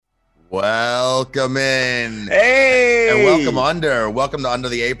Welcome in. Hey! And welcome to Under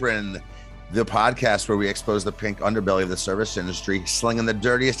the Apron, the podcast where we expose the pink underbelly of the service industry, slinging the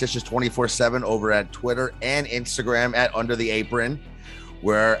dirtiest dishes 24/7 over at Twitter and Instagram at Under the Apron.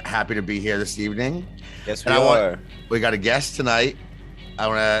 We're happy to be here this evening. Yes, we are. We got a guest tonight.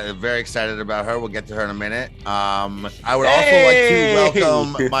 I'm very excited about her. We'll get to her in a minute. I would also like to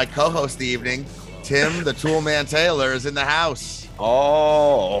welcome my co-host the evening, Tim, the Tool Man Taylor, is in the house.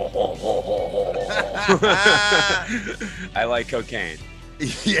 Oh. I like cocaine.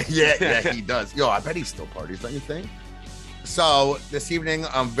 Yeah, he does. Yo, I bet he still parties, don't you think? So this evening,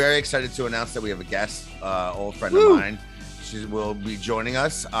 I'm very excited to announce that we have a guest, old friend of mine. She will be joining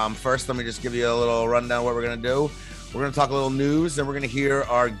us. First, let me just give you a little rundown of what we're going to do. We're going to talk a little news, then we're going to hear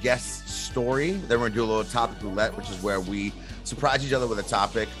our guest's story. Then we're going to do a little topic roulette, which is where we surprise each other with a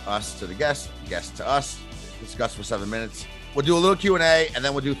topic, us to the guest to us, discuss for 7 minutes. We'll do a little Q&A, and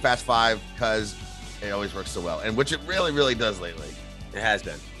then we'll do Fast Five because it always works so well, and which it really, really does lately. It has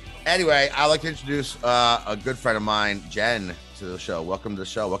been. Anyway, I'd like to introduce a good friend of mine, Jen, to the show. Welcome to the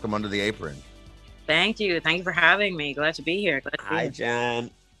show. Welcome Under the Apron. Thank you. Thank you for having me. Glad to be here. Hi, Jen.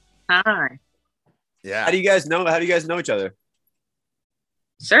 Hi. Yeah. How do you guys know each other?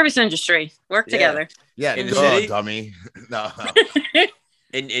 Service industry. Work together. Yeah. In the city? Dummy. No.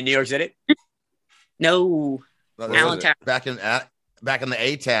 In New York City? No. Allentown. Back in the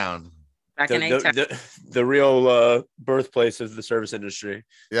A-Town. Back in A-Town. The real birthplace of the service industry.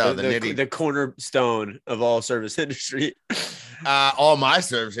 Yeah, the cornerstone of all service industry. All my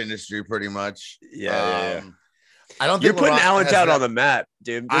service industry, pretty much. Yeah. I don't think you're putting Allentown on the map,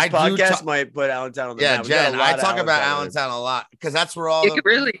 dude. This podcast might put Allentown on the map. Yeah, Jen, I talk about Allentown a lot because that's where all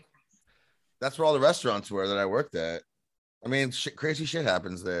that's where all the restaurants were that I worked at. I mean, crazy shit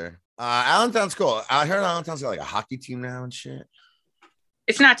happens there. Allentown's cool. I heard Allentown's got like a hockey team now and shit.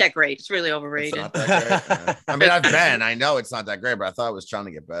 It's not that great. It's really overrated. It's not that great. Yeah. I mean, I know it's not that great, but I thought it was trying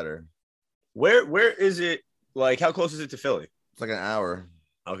to get better. Where is it? Like, how close is it to Philly? It's like an hour.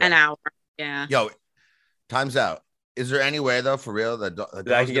 Okay. An hour. Yeah. Yo, time's out. Is there any way though, for real, that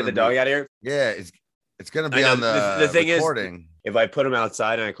I can get the dog out of here? Yeah, it's gonna be on the thing recording. If I put him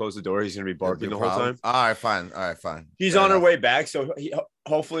outside and I close the door, he's gonna be barking the whole time. All right, fine. He's on our way back, so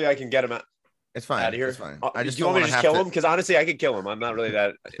hopefully I can get him out. It's fine. Out of here. It's fine. Do you want me to just kill him? Because honestly, I could kill him. I'm not really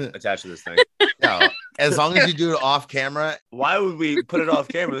that attached to this thing. No, as long as you do it off camera. Why would we put it off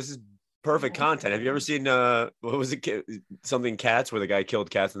camera? This is perfect content. Have you ever seen what was it? Something Cats, where the guy killed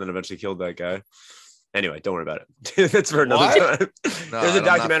cats and then eventually killed that guy. Anyway, don't worry about it. That's for another time. No, there's a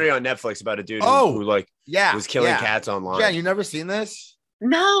documentary on Netflix about a dude who was killing cats online. Yeah, you never seen this?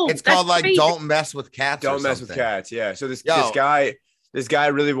 No. It's called crazy. Don't Mess with Cats. Don't mess with cats. Yeah. So this guy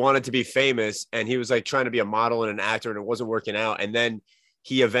really wanted to be famous, and he was like trying to be a model and an actor, and it wasn't working out. And then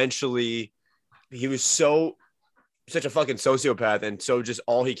he was such a fucking sociopath, and so just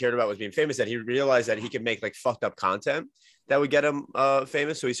all he cared about was being famous, that he realized that he could make like fucked up content that would get him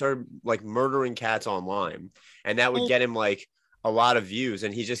famous. So he started like murdering cats online, and that would get him like a lot of views,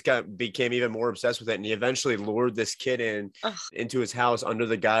 and he just became even more obsessed with it. And he eventually lured this kid into his house under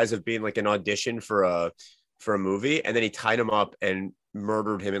the guise of being like an audition for a movie, and then he tied him up and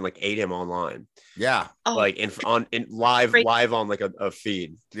murdered him and like ate him online. Yeah. Like in live on like a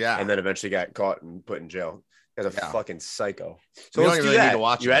feed. Yeah. And then eventually got caught and put in jail as a fucking psycho. So let's do that. Need to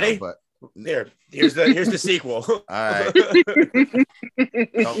watch you ready? But here's the sequel. All right.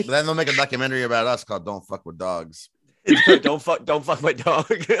 Then they'll make a documentary about us called "Don't Fuck with Dogs." Don't fuck my dog.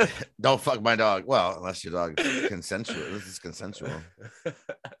 Don't fuck my dog. Well, unless your dog is consensual. This is consensual.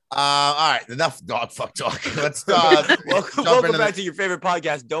 All right, enough dog fuck talk. Let's welcome back to your favorite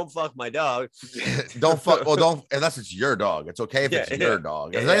podcast. Don't fuck my dog. Don't fuck. Well, don't unless it's your dog. It's okay if it's your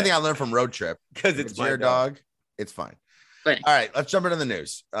dog. If there's anything I learned from Road Trip, because it's your dog, it's fine. All right, let's jump into the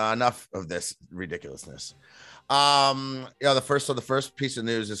news. Enough of this ridiculousness. The first piece of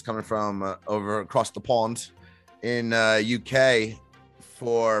news is coming from over across the pond in UK.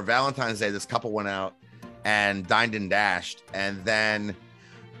 For Valentine's Day, this couple went out and dined and dashed, and then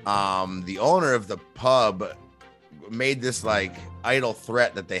the owner of the pub made this like idle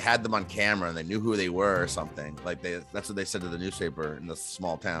threat that they had them on camera and they knew who they were or something. Like that's what they said to the newspaper in this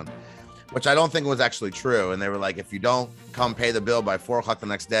small town, which I don't think was actually true. And they were like, if you don't come pay the bill by 4:00 the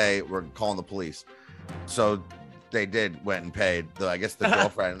next day, we're calling the police. So they went and paid. I guess the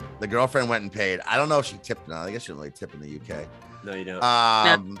girlfriend went and paid. I don't know if she tipped or not. I guess you don't really tip in the UK. No, you don't.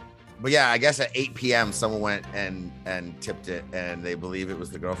 No. But yeah, I guess at 8 p.m. someone went and tipped it, and they believe it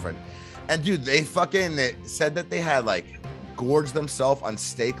was the girlfriend. And dude, they fucking said that they had like gorged themselves on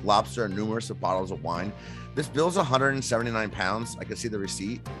steak, lobster, and numerous bottles of wine. This bill's 179 pounds. I can see the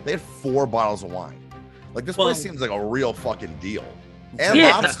receipt. They had 4 bottles of wine. Like, this place seems like a real fucking deal. And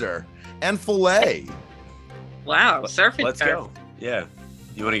lobster and filet. Wow, surfing. Let's go. Yeah.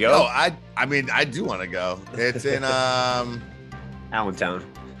 You want to go? No, I mean, I do want to go. It's in Allentown.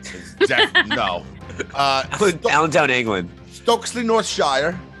 No. Allentown, England. Stokesley,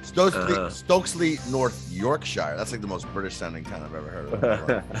 Northshire. Stokesley, North Yorkshire. That's like the most British sounding town I've ever heard of.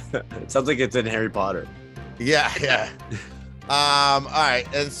 It sounds like it's in Harry Potter. Yeah. All right,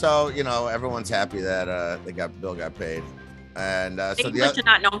 and so everyone's happy that Bill got paid, and so English are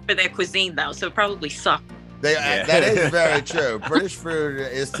not known for their cuisine though, so it probably sucked. That is very true. British food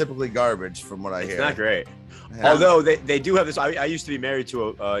is typically garbage, from what I hear. It's not great. Yeah. Although they do have this. I used to be married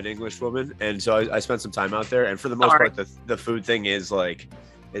to an English woman, and so I spent some time out there. And for the most part, the food thing is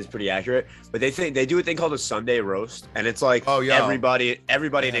pretty accurate. But they do a thing called a Sunday roast, and it's like everybody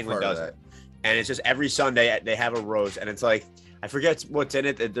in England does it. And it's just every Sunday they have a roast, and it's like I forget what's in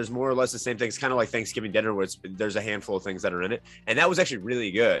it. There's more or less the same thing. It's kind of like Thanksgiving dinner, where there's a handful of things that are in it, and that was actually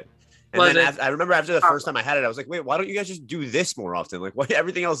really good. And then I remember after the first time I had it, I was like, wait, why don't you guys just do this more often? Like, why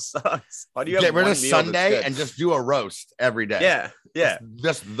everything else sucks? Why do you get rid of Sunday and just do a roast every day? Yeah. It's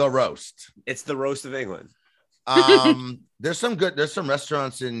just the roast. It's the roast of England. There's some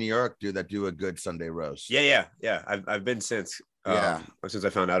restaurants in New York, dude, that do a good Sunday roast. Yeah. I've been since I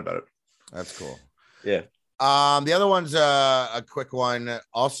found out about it. That's cool. Yeah. The other one's a quick one.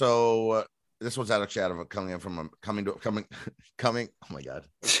 Also, this one's actually coming. Oh my god,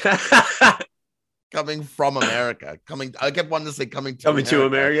 coming from America. I kept wanting to say coming to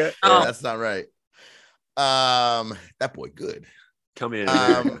America. Yeah, that's not right. That boy, good. Coming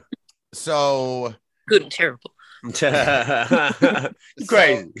in. So good and terrible. You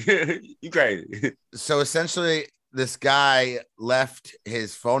crazy. You crazy. So essentially, this guy left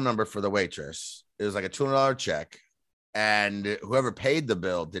his phone number for the waitress. It was like a $200 check, and whoever paid the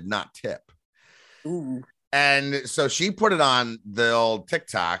bill did not tip. Ooh. And so she put it on the old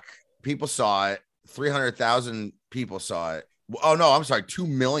TikTok. People saw it. 300,000 people saw it. Oh no, I'm sorry. 2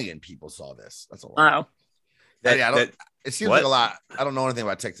 million people saw this. That's a lot. Wow. It seems like a lot. I don't know anything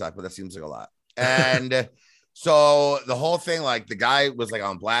about TikTok, but that seems like a lot. And so the whole thing, like the guy was like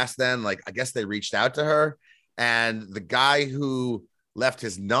on blast then. Like I guess they reached out to her, and the guy who left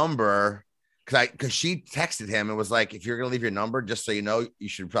his number, because she texted him and was like, if you're gonna leave your number, just so you know, you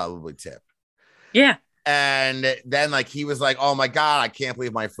should probably tip. Yeah. And then like he was like, oh my god, I can't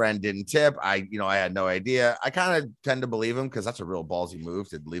believe my friend didn't tip. I had no idea. I kind of tend to believe him, because that's a real ballsy move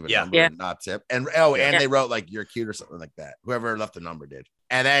to leave a number and not tip. And they wrote like you're cute or something like that. Whoever left the number did.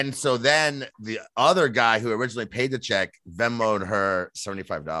 And then the other guy who originally paid the check Venmo'd her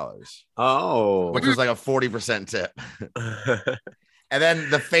 $75. Oh, which was like a 40% tip. And then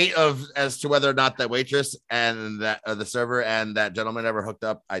the fate as to whether or not that waitress and that the server and that gentleman ever hooked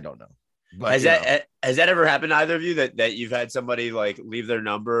up, I don't know. But has that ever happened to either of you, that you've had somebody like leave their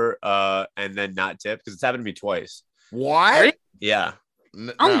number and then not tip? Because it's happened to me twice. What? Yeah.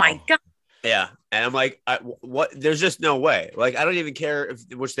 Oh my god. Yeah. And I'm like, what? There's just no way. Like, I don't even care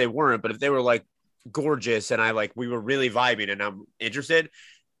which they weren't, but if they were like gorgeous and we were really vibing and I'm interested,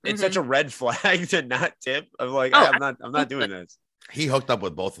 it's such a red flag to not tip. I'm like, I'm not doing this. He hooked up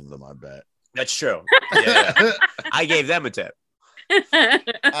with both of them, I bet. That's true. Yeah. I gave them a tip.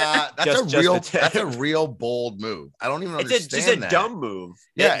 That's a real bold move. I don't even understand. It's just a dumb move.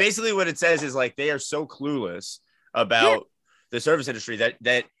 Yeah. Basically what it says is like, they are so clueless about the service industry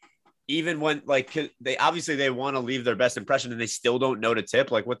that even when they obviously want to leave their best impression and they still don't know to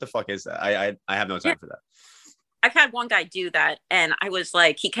tip. Like, what the fuck is that? I have no time for that. I've had one guy do that, and I was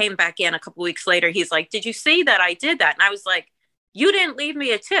like, he came back in a couple weeks later. He's like, did you see that I did that? And I was like, you didn't leave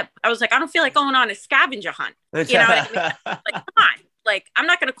me a tip. I was like, I don't feel like going on a scavenger hunt. You know what I mean? Like, come on. Like, I'm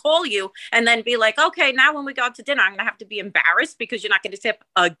not going to call you and then be like, okay, now when we go out to dinner, I'm going to have to be embarrassed because you're not going to tip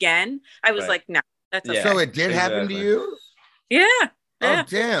again. I was like, no, that's okay. So it did happen to you? Yeah. Oh,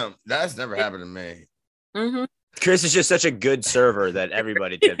 damn. That's never happened to me. Mm-hmm. Chris is just such a good server that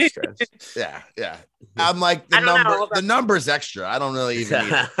everybody tips Chris. Yeah. I'm like, the number's extra. I don't really even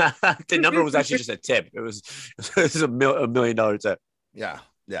need it. The number was actually just a tip. It was a $1 million tip. Yeah.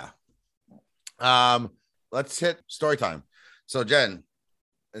 Let's hit story time. So Jen,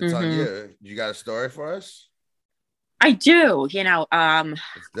 it's on you. You got a story for us? I do. Let's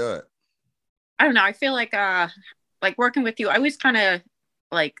do it. I don't know. I feel like working with you, I was kind of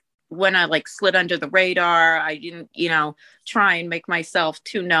like, when I slid under the radar, I didn't, try and make myself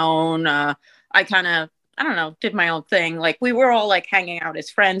too known. I kind of, I don't know, did my own thing. Like, we were all hanging out as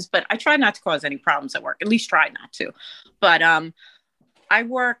friends, but I tried not to cause any problems at work, at least tried not to. But I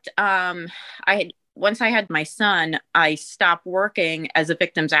worked, I had once I had my son, I stopped working as a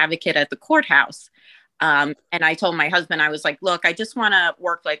victim's advocate at the courthouse. And I told my husband, I was like, look, I just want to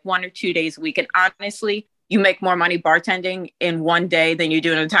work like 1 or 2 days a week. And honestly, you make more money bartending in one day than you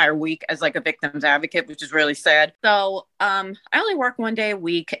do an entire week as like a victim's advocate, which is really sad. So I only work 1 day a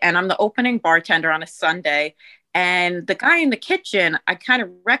week, and I'm the opening bartender on a Sunday. And the guy in the kitchen, I kind of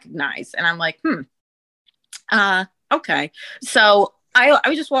recognize, and I'm like, okay. So I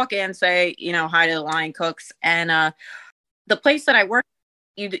would just walk in and say, hi to the line cooks. And the place that I work,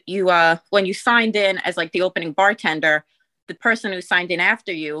 you when you signed in as like the opening bartender, the person who signed in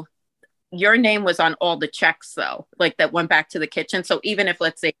after you, your name was on all the checks though, like that went back to the kitchen. So even if,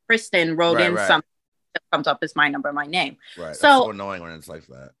 let's say, Kristen wrote in something that comes up as my number, my name. Right. So annoying when it's like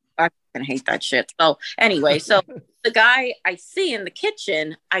that. I fucking hate that shit. So anyway, so the guy I see in the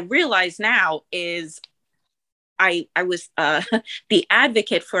kitchen, I realize now is I was the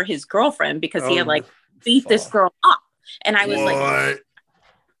advocate for his girlfriend because he had like beat this girl up. And I was like,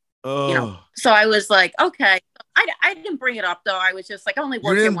 so I was like, okay. I didn't bring it up though. I was just like, only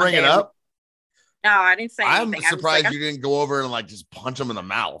working. You didn't bring it up? No, I didn't say anything. I'm surprised you didn't go over and like just punch him in the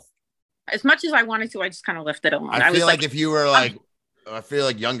mouth. As much as I wanted to, I just kind of left it alone. I feel like if you were like, I feel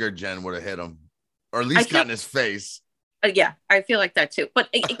like younger Jen would have hit him, or at least got in his face. Yeah, I feel like that too. But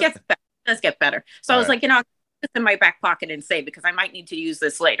it gets better. It does get better. So I was like, I'll put this in my back pocket and save because I might need to use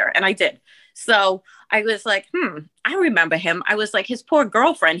this later. And I did. So I was like, I remember him. I was like, his poor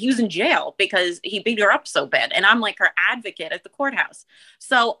girlfriend, he was in jail because he beat her up so bad. And I'm like her advocate at the courthouse.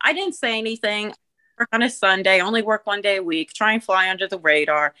 So I didn't say anything. Work on a Sunday, only work 1 day a week, try and fly under the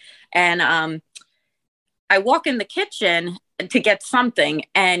radar. And I walk in the kitchen to get something,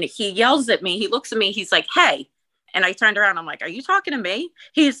 and he yells at me. He looks at me. He's like, hey. And I turned around. I'm like, are you talking to me?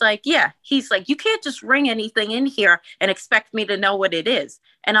 He's like, yeah. He's like, you can't just ring anything in here and expect me to know what it is.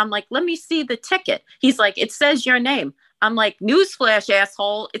 And I'm like, let me see the ticket. He's like, it says your name. I'm like, newsflash,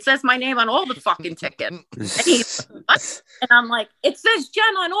 asshole. It says my name on all the fucking tickets. And he's what? And I'm like, it says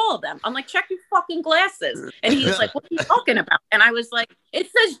Jen on all of them. I'm like, check your fucking glasses. And he's like, what are you talking about? And I was like, it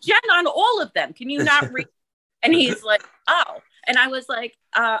says Jen on all of them. Can you not read? And he's like, oh. And I was like,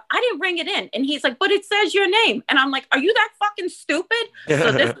 I didn't bring it in. And he's like, but it says your name. And I'm like, are you that fucking stupid?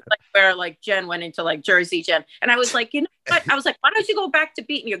 So this is like where like Jen went into like Jersey Jen. And I was like, you know what? I was like, why don't you go back to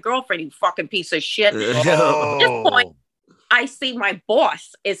beating your girlfriend, you fucking piece of shit? At this point, I see my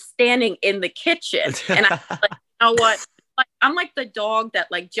boss is standing in the kitchen. And I'm like, you know what? Like, I'm like the dog that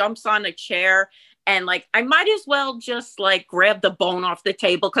like jumps on a chair. And like, I might as well just like grab the bone off the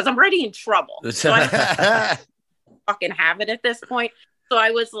table because I'm already in trouble. So I fucking have it at this point. So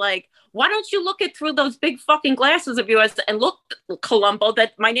I was like, why don't you look it through those big fucking glasses of yours and look, Columbo,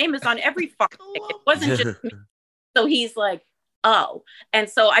 that my name is on every fucking ticket. It wasn't just me. So he's like, oh. And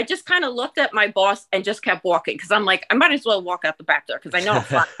so I just kind of looked at my boss and just kept walking because I'm like, I might as well walk out the back door because I know I'm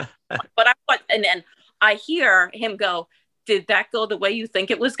fine. But and then I hear him go, did that go the way you think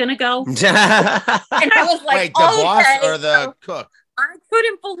it was going to go? And I was like, wait, the boss or the cook? I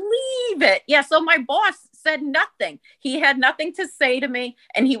couldn't believe it. Yeah. So my boss said nothing. He had nothing to say to me.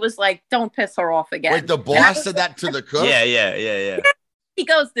 And he was like, don't piss her off again. Wait, the boss said that to the cook? Yeah. He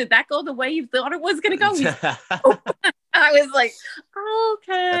goes, did that go the way you thought it was going to go? I was like,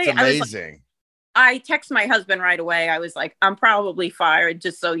 okay. That's amazing. I text my husband right away. I was like, I'm probably fired,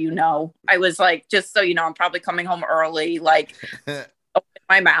 just so you know. I was like, just so you know, I'm probably coming home early, like open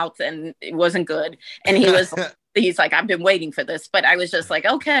my mouth, and it wasn't good. And he was he's like, I've been waiting for this. But I was just like,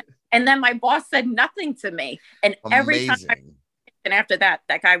 okay. And then my boss said nothing to me. And every time and after that,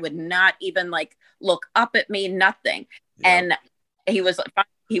 that guy would not even like look up at me, nothing. Yeah. And he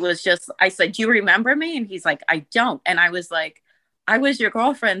was just, I said, do you remember me? And he's like, I don't. And I was like, I was your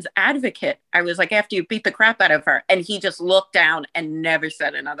girlfriend's advocate. I was like, after you beat the crap out of her. And he just looked down and never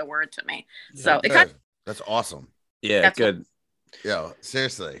said another word to me. So that's awesome. Yeah, that's good. Yo,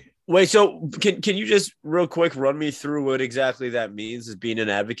 seriously. Wait, so can you just real quick run me through what exactly that means as being an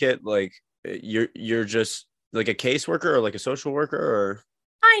advocate? Like you're just like a caseworker or like a social worker or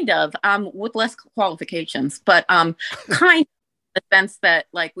kind of with less qualifications, but kind of the sense that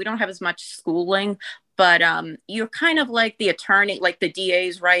like we don't have as much schooling, but you're kind of like the attorney, like the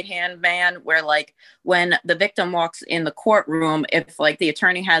DA's right-hand man, where like when the victim walks in the courtroom, if like the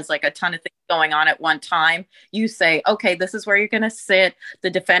attorney has like a ton of things going on at one time, you say, okay, this is where you're going to sit. The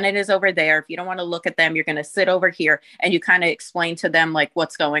defendant is over there. If you don't want to look at them, you're going to sit over here. And you kind of explain to them like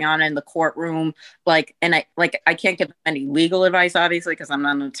what's going on in the courtroom. Like, and I can't give them any legal advice, obviously, because I'm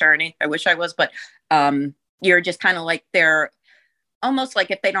not an attorney. I wish I was, but you're just kind of like their, almost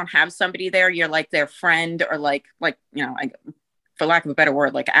like if they don't have somebody there, you're like their friend or like, you know, for lack of a better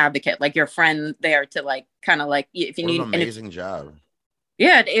word, like advocate, like your friend there to like kind of like if you need an amazing job.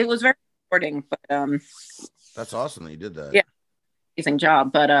 Yeah, it was very rewarding, but that's awesome that you did that. Yeah, amazing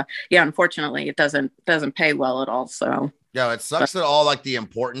job, but yeah, unfortunately, it doesn't pay well at all. So yeah, it sucks that all like the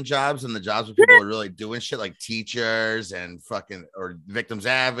important jobs and the jobs where people are really doing shit, like teachers and fucking or victims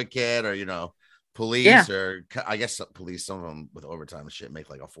advocate or police or I guess police, some of them with overtime and shit make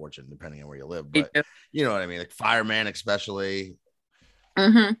like a fortune depending on where you live, but you know what I mean, like fireman especially.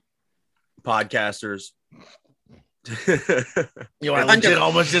 Podcasters. I legit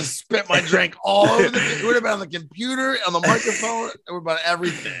almost just spit my drink all over it would have been on the computer, on the microphone, about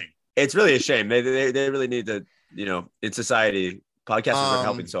everything. It's really a shame. They really need to, in society, podcasters are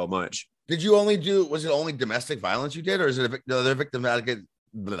helping so much. Was it only domestic violence you did, or is it other victim advocate?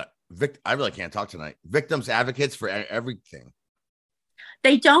 I really can't talk tonight. Victims advocates for everything.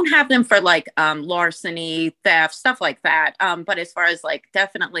 They don't have them for like larceny, theft, stuff like that. But as far as like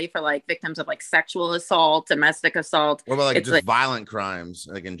definitely for like victims of like sexual assault, domestic assault. What about like just like, violent crimes,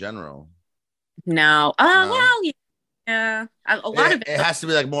 like in general? No. Well, yeah. A lot of it has to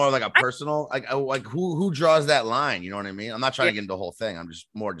be like more like a personal, like who draws that line? You know what I mean? I'm not trying to get into the whole thing. I'm just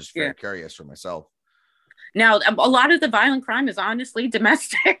very curious for myself. Now, a lot of the violent crime is honestly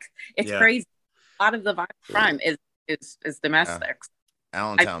domestic. It's crazy. A lot of the violent crime is domestic. Yeah.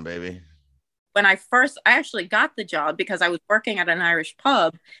 Allentown, baby. When I actually got the job because I was working at an Irish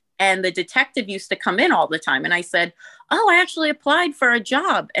pub and the detective used to come in all the time. And I said, oh, I actually applied for a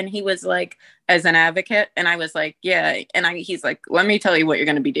job. And he was like, as an advocate. And I was like, yeah. And he's like, let me tell you what you're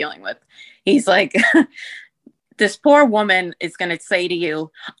going to be dealing with. He's like, this poor woman is going to say to you,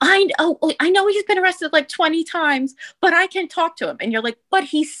 I know he's been arrested like 20 times, but I can talk to him. And you're like, but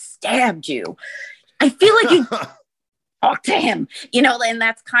he stabbed you. I feel like you talk to him, and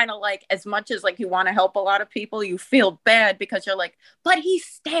that's kind of like, as much as like you want to help a lot of people, you feel bad because you're like, but he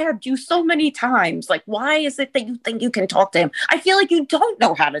stabbed you so many times. Like, why is it that you think you can talk to him? I feel like you don't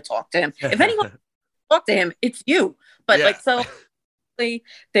know how to talk to him. If anyone talk to him, it's you. But like, so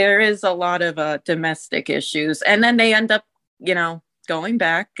there is a lot of domestic issues, and then they end up, going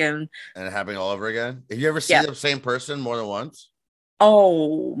back and happening all over again. Have you ever seen the same person more than once?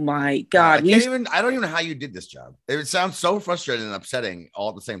 Oh my God. I don't even know how you did this job. It sounds so frustrating and upsetting all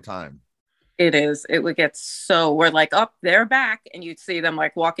at the same time. It is. It would get we're like, they're back. And you'd see them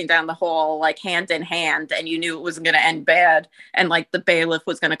like walking down the hall, like hand in hand. And you knew it wasn't going to end bad. And like the bailiff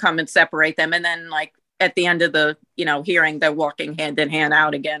was going to come and separate them. And then like at the end of the, hearing, they're walking hand in hand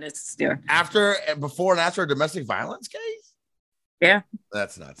out again. It's before and after a domestic violence case. Yeah.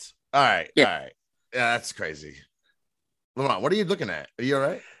 That's nuts. All right. Yeah. All right. Yeah, that's crazy. Lamont, what are you looking at? Are you all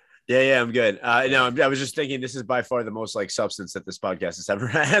right? Yeah, I'm good. No, I was just thinking this is by far the most like substance that this podcast has ever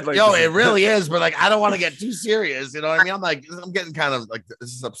had. Like, it really is. But like, I don't want to get too serious. You know what I mean? I'm getting kind of like,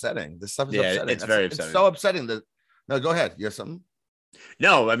 this is upsetting. This stuff is upsetting. It's very upsetting. It's so upsetting that. No, go ahead. You have something?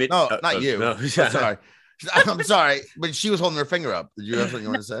 No, I mean, no, not you. No. I'm sorry. I'm sorry, but she was holding her finger up. Did you have something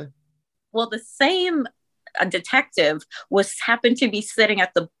you want to say? Well, the same detective happened to be sitting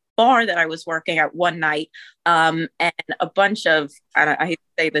at the bar that I was working at one night, and a bunch of, I hate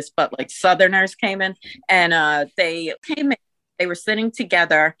to say this, but like Southerners came in, and they came in, they were sitting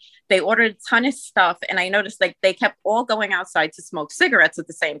together, they ordered a ton of stuff, and I noticed like they kept all going outside to smoke cigarettes at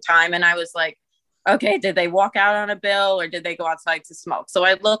the same time, and I was like, okay, did they walk out on a bill or did they go outside to smoke? So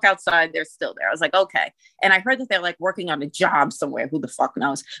I look outside, they're still there. I was like, okay. And I heard that they're like working on a job somewhere, who the fuck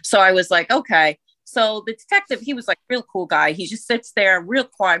knows? So I was like, okay. So the detective, he was like a real cool guy. He just sits there real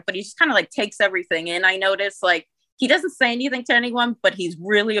quiet, but he just kind of like takes everything in. I noticed like he doesn't say anything to anyone, but he's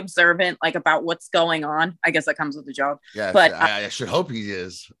really observant, like about what's going on. I guess that comes with the job. Yeah, but I should hope he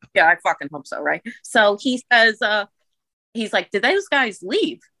is. Yeah, I fucking hope so, right? So he says, he's like, did those guys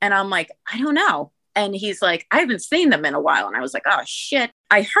leave? And I'm like, I don't know. And he's like, I haven't seen them in a while. And I was like, oh shit.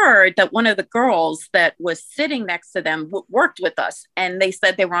 I heard that one of the girls that was sitting next to them worked with us. And they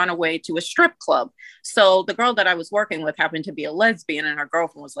said they were on a way to a strip club. So the girl that I was working with happened to be a lesbian, and her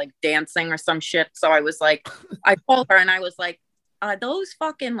girlfriend was like dancing or some shit. So I was like, I called her and I was like, are those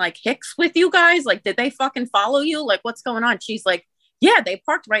fucking like hicks with you guys? Like, did they fucking follow you? Like, what's going on? She's like, yeah, they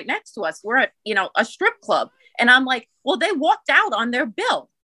parked right next to us. We're at, a strip club. And I'm like, well, they walked out on their bill.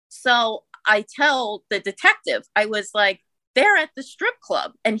 So I tell the detective, I was like, they're at the strip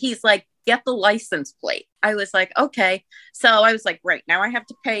club. And he's like, get the license plate. I was like, okay. So I was like, great. Now I have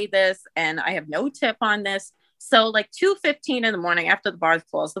to pay this and I have no tip on this. So like 2:15 in the morning after the bar's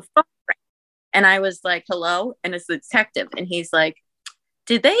closed, the phone rang. And I was like, hello. And it's the detective. And he's like,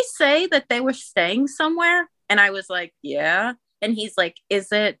 did they say that they were staying somewhere? And I was like, yeah. And he's like,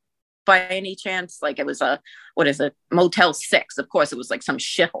 is it by any chance? Like it was what is it, Motel 6? Of course, it was like some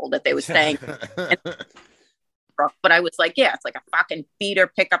shithole that they were staying. But I was like, yeah, it's like a fucking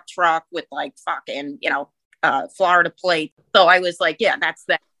beater pickup truck with like fucking, Florida plate. So I was like, yeah, that's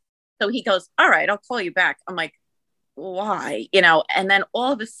that. So he goes, all right, I'll call you back. I'm like, why? And then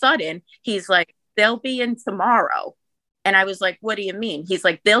all of a sudden he's like, they'll be in tomorrow. And I was like, what do you mean? He's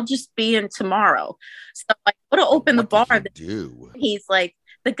like, they'll just be in tomorrow. So I go to open the bar. He's like,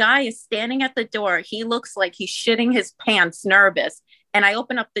 the guy is standing at the door. He looks like he's shitting his pants, nervous. And I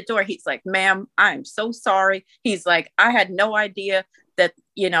open up the door. He's like, ma'am, I'm so sorry. He's like, I had no idea that,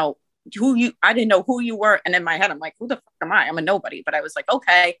 I didn't know who you were. And in my head, I'm like, who the fuck am I? I'm a nobody. But I was like,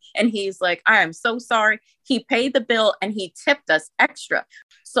 okay. And he's like, I am so sorry. He paid the bill and he tipped us extra.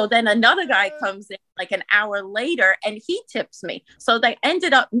 So then another guy comes in like an hour later and he tips me. So they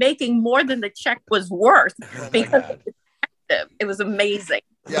ended up making more than the check was worth because it was amazing.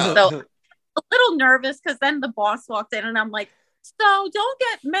 Yeah. So a little nervous because then the boss walked in and I'm like, so don't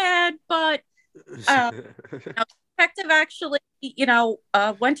get mad, but detective actually,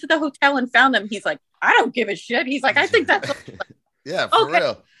 went to the hotel and found them. He's like, I don't give a shit. He's like, I think that's yeah, for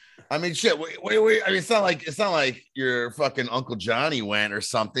real. I mean, shit. I mean, it's not like your fucking Uncle Johnny went or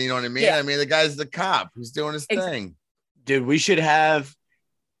something. You know what I mean? Yeah. I mean, the guy's the cop who's doing his thing. Dude, we should have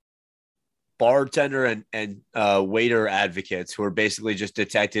bartender and waiter advocates who are basically just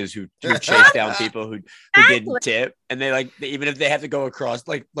detectives who chase down people who didn't tip, and they even if they have to go across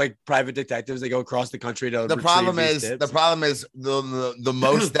like private detectives, they go across the country to. The problem is the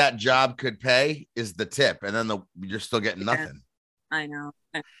most that job could pay is the tip, and then you're still getting nothing. I know,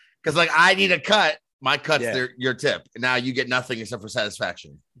 because like I need a cut, my cut's your tip, and now you get nothing except for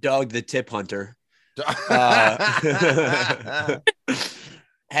satisfaction. Doug, the tip hunter.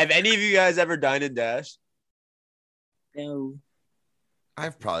 Have any of you guys ever dined and dashed? No.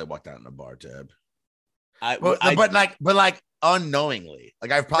 I've probably walked out in a bar, Tab. But like unknowingly.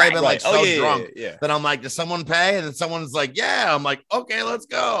 Like I've probably been so drunk that I'm like, does someone pay? And then someone's like, yeah. I'm like, okay, let's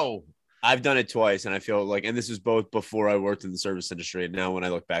go. I've done it twice, and I feel like, and this was both before I worked in the service industry. And now when I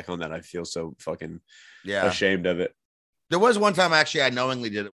look back on that, I feel so fucking ashamed of it. There was one time actually I knowingly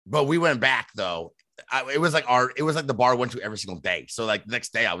did it, but we went back though. It was like the bar I went to every single day. So like the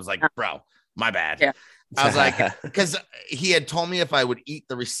next day I was like, bro, my bad. Yeah. I was like, because he had told me if I would eat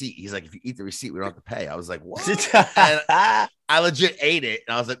the receipt, he's like, if you eat the receipt, we don't have to pay. I was like, what? And I legit ate it.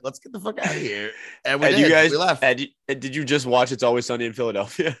 And I was like, let's get the fuck out of here. And we left. Did you just watch It's Always Sunny in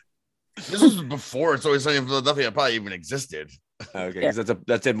Philadelphia? This was before It's Always Sunny in Philadelphia. It probably even existed. Okay, because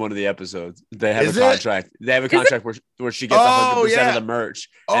that's in one of the episodes. They have a contract. They have a contract where she gets 100% of the merch,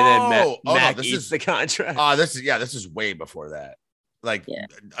 and then Mac eats the contract. This is way before that, like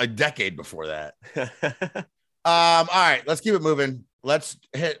a decade before that. All right, let's keep it moving. Let's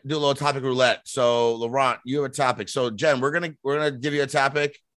do a little topic roulette. So, Laurent, you have a topic. So, Jen, we're gonna give you a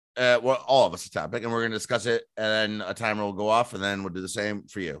topic. All of us a topic, and we're gonna discuss it, and then a timer will go off, and then we'll do the same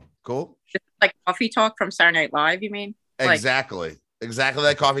for you. Cool? Like coffee talk from Saturday Night Live, you mean? Exactly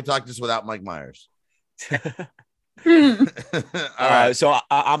that coffee talk, just without Mike Myers. All right, so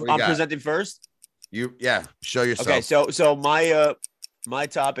I'm presenting first. Show yourself. Okay, so my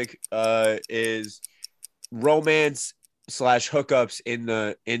topic is romance / hookups in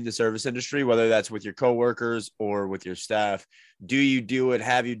the service industry, whether that's with your coworkers or with your staff. Do you do it?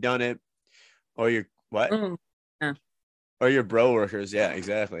 Have you done it? Or your what? Or your bro workers? Yeah,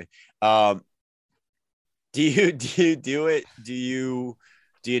 exactly. Do you do it? Do you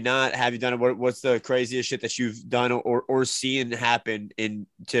not? Have you done it? What's the craziest shit that you've done or seen happen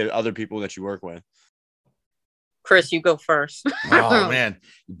to other people that you work with? Chris, you go first. Oh man,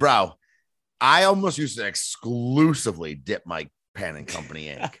 bro, I almost used to exclusively dip my Pan and Company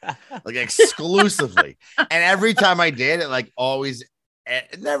ink, like exclusively, and every time I did it, like always,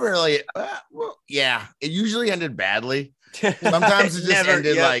 it never really. It usually ended badly. Sometimes it just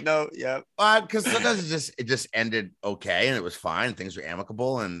ended because sometimes it just ended okay and it was fine. Things were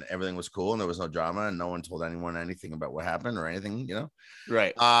amicable and everything was cool and there was no drama and no one told anyone anything about what happened or anything,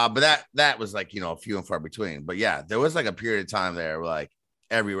 right? But that was like few and far between. But yeah, there was like a period of time there where like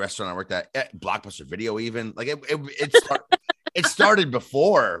every restaurant I worked at, Blockbuster Video, even like it started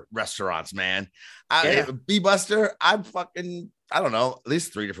before restaurants, man. B-Buster, I don't know, at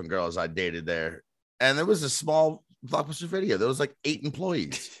least 3 different girls I dated there, and there was a small Blockbuster Video. There was like 8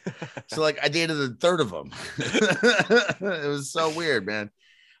 employees. So like I dated a third of them. It was so weird, man.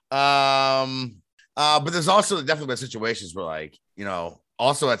 But there's also definitely been situations where like,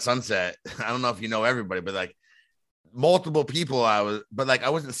 also at Sunset, I don't know if you know everybody, but like multiple people I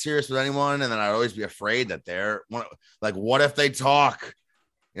wasn't serious with anyone. And then I'd always be afraid that what if they talk?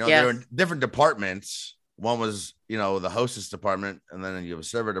 You know, there were different departments. One was, you know, the hostess department, and then you have a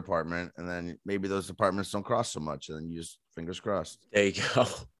server department, and then maybe those departments don't cross so much, and then you just fingers crossed. There you go.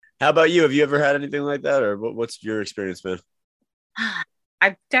 How about you? Have you ever had anything like that, or what's your experience been?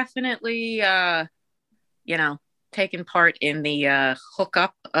 I've definitely, you know, taken part in the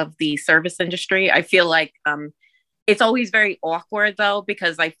hookup of the service industry. I feel like it's always very awkward though,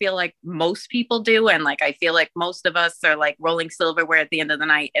 because I feel like most people do. And like, I feel like most of us are like rolling silverware at the end of the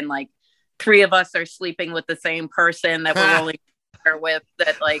night. And like 3 of us are sleeping with the same person that we're rolling with,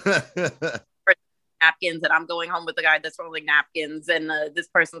 that like napkins, and I'm going home with the guy that's rolling napkins, and this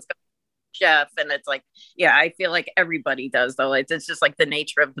person's chef, and it's like, yeah, I feel like everybody does though. It's just like the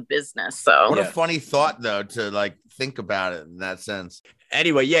nature of the business. So what a funny thought though, to like think about it in that sense.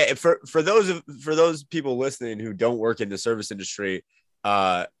 Anyway, yeah, for those people listening who don't work in the service industry,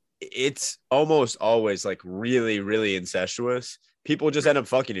 it's almost always like really, really incestuous. People just end up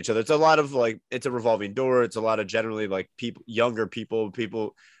fucking each other. It's a lot of like, it's a revolving door. It's a lot of generally like people, younger people,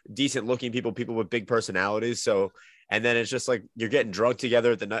 decent looking people with big personalities. So, and then it's just like, you're getting drunk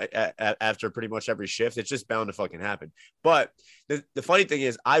together at the night after pretty much every shift. It's just bound to fucking happen. But the funny thing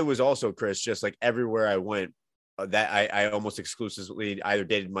is, I was also, Chris, just like everywhere I went, that I almost exclusively either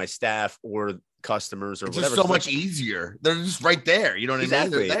dated my staff or customers or it's whatever. Just so much easier. They're just right there. You know what I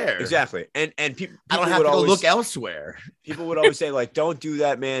mean? They're there. Exactly. And people I don't have to go look elsewhere. People would always say like, don't do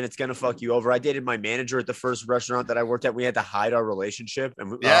that, man. It's going to fuck you over. I dated my manager at the first restaurant that I worked at. We had to hide our relationship.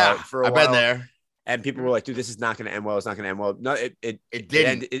 And for a while, been there. And people were like, dude, this is not going to end well. It's not going to end well. No, it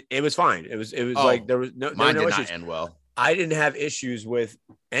didn't. It was fine. It was like, there was no did issues. Not end well. I didn't have issues with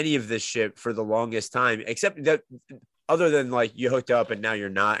any of this shit for the longest time, except that other than like you hooked up and now you're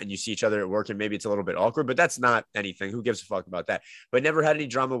not, and you see each other at work and maybe it's a little bit awkward, but that's not anything. Who gives a fuck about that? But never had any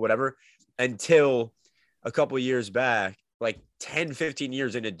drama, whatever, until a couple of years back, like 10, 15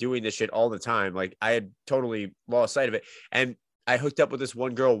 years into doing this shit all the time. Like I had totally lost sight of it. And I hooked up with this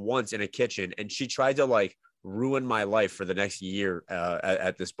one girl once in a kitchen, and she tried to like ruin my life for the next year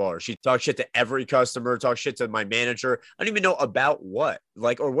at this bar. She talked shit to every customer, talked shit to my manager. I don't even know about what,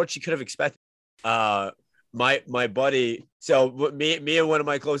 like, or what she could have expected. My buddy, so me and one of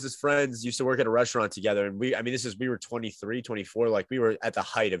my closest friends used to work at a restaurant together, and we were 23, 24, like we were at the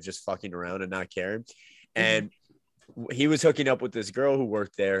height of just fucking around and not caring. And he was hooking up with this girl who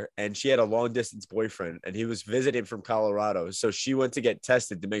worked there, and she had a long distance boyfriend, and he was visiting from Colorado. So she went to get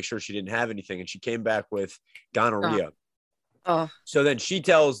tested to make sure she didn't have anything, and she came back with gonorrhea. So then she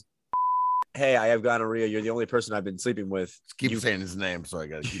tells, hey, I have gonorrhea. You're the only person I've been sleeping with. Just keep saying his name, so I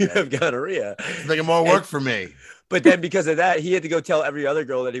got to. You have gonorrhea. It's making more work for me. But then because of that, he had to go tell every other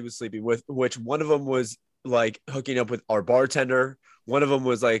girl that he was sleeping with, which one of them was like hooking up with our bartender. One of them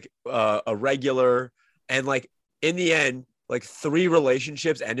was like a regular, and like in the end, like 3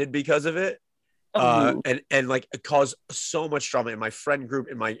 relationships ended because of it. And like it caused so much drama in my friend group,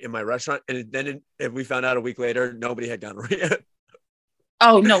 in my restaurant. And then we found out a week later, nobody had gonorrhea.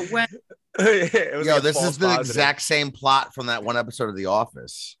 Oh, no way. This is the exact same plot from that one episode of The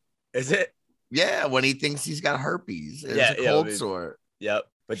Office. Is it? Yeah, when he thinks he's got herpes. It's a cold sore. Yep.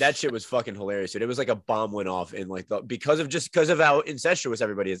 But that shit was fucking hilarious, dude. It was like a bomb went off in like because of how incestuous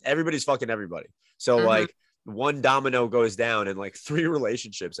everybody is. Everybody's fucking everybody. So like one domino goes down and like 3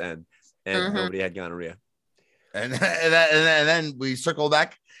 relationships end, and nobody had gonorrhea. And then we circle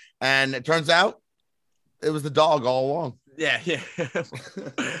back, and it turns out it was the dog all along. Yeah.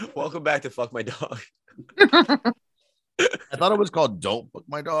 Welcome back to Fuck My Dog. I thought it was called Don't Fuck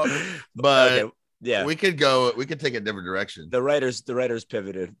My Dog, but okay. Yeah, we could take a different direction. The writers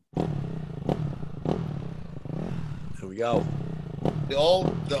pivoted. Here we go. The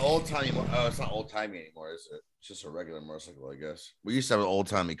old timey. Oh, it's not old timey anymore, is it? It's just a regular motorcycle, I guess. We used to have an old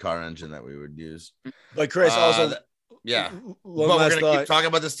timey car engine that we would use. But Chris, also, yeah. But we're gonna keep talking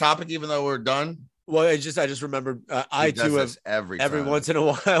about this topic even though we're done. Well, I just remembered I too have every once in a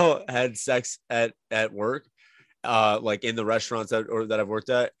while had sex at work, like in the restaurants that I've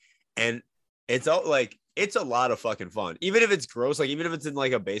worked at, and it's all like it's a lot of fucking fun, even if it's gross, like even if it's in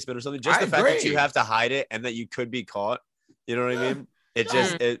like a basement or something. Just the fact that you have to hide it and that you could be caught, you know what I mean?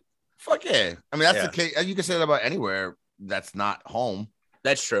 Fuck yeah. I mean, that's the case. You can say that about anywhere that's not home.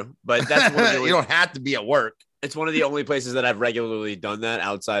 That's true, but that's one of the you don't have to be at work. It's one of the only places that I've regularly done that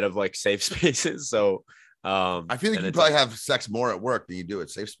outside of like safe spaces. So I feel like you probably have sex more at work than you do at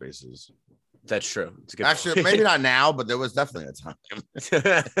safe spaces. That's true. It's a good Actually, point. maybe not now, but there was definitely a time.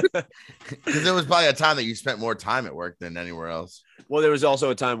 Because there was probably a time that you spent more time at work than anywhere else. Well, there was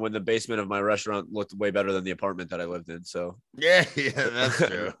also a time when the basement of my restaurant looked way better than the apartment that I lived in. So yeah, that's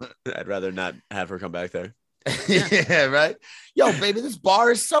true. I'd rather not have her come back there. Yeah, right. Yo, baby, this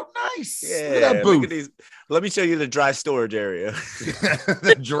bar is so nice. Yeah, look at that booth. Look at these. Let me show you the dry storage area.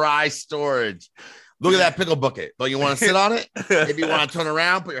 The dry storage. Look at that pickle bucket. Don't you want to sit on it? Maybe you want to turn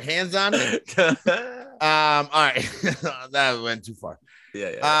around, put your hands on it. All right. That went too far.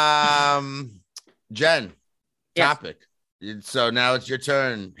 Yeah. Jen, topic. So now it's your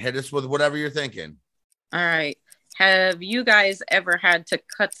turn. Hit us with whatever you're thinking. All right. Have you guys ever had to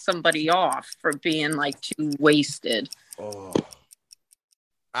cut somebody off for being like too wasted? Oh,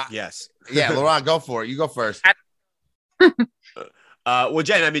 yes. Yeah, Laurent, go for it. You go first. Well,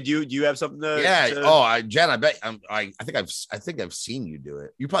 Jen, I mean, do you have something to? Yeah. Oh, Jen, I bet I think I've seen you do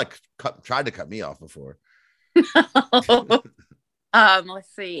it. You probably tried to cut me off before.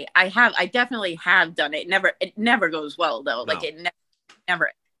 Let's see. I definitely have done it. It never goes well though. No. Like it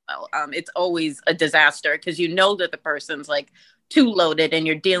never. Well, it's always a disaster because you know that the person's like too loaded and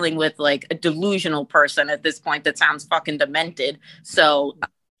you're dealing with like a delusional person at this point that sounds fucking demented. So,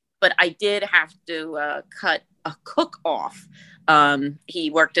 but I did have to cut a cook off. He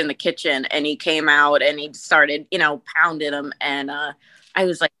worked in the kitchen and he came out and he started, pounding him. And I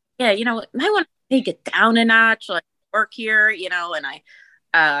was like, yeah, I want to take it down a notch, like work here, and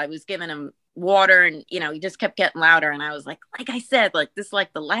I was giving him water and he just kept getting louder and I was like I said, like this is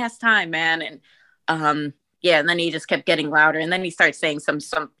like the last time, man. And and then he just kept getting louder and then he started saying some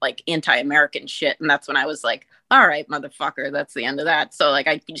like anti-American shit and that's when I was like, all right, motherfucker, that's the end of that. So like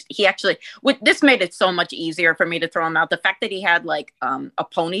this made it so much easier for me to throw him out. The fact that he had like a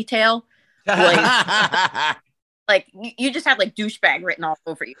ponytail, like you just had like douchebag written all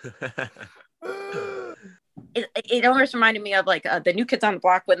over you. It almost reminded me of like the New Kids on the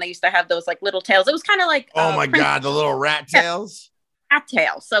Block when they used to have those like little tails. It was kind of like oh my god, the little rat tails. Rat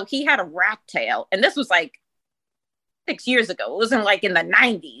tail. So he had a rat tail, and this was like 6 years ago. It wasn't like in the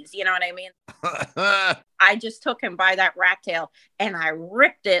 90s. You know what I mean? I just took him by that rat tail and I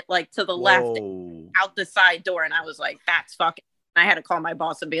ripped it like to the left out the side door, and I was like, "That's fucking." I had to call my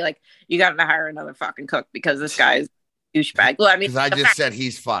boss and be like, "You got to hire another fucking cook because this guy's douchebag." Well, I mean, because I just said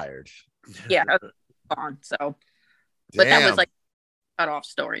he's fired. Yeah. On so but that was like cut off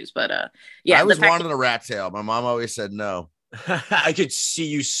stories, but I was wanting a rat tail. My mom always said no. I could see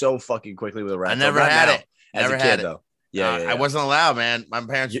you so fucking quickly with a rat tail. I never had it as a kid though. Yeah. I wasn't allowed, man. My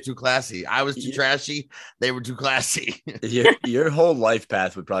parents were too classy. I was too trashy. They were too classy. Your whole life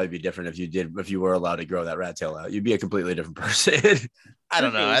path would probably be different if you were allowed to grow that rat tail out. You'd be a completely different person. I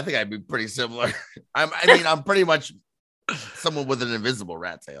don't know. I think I'd be pretty similar. I'm pretty much someone with an invisible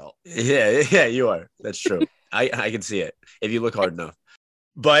rat tail. Yeah, you are. That's true. I can see it if you look hard enough.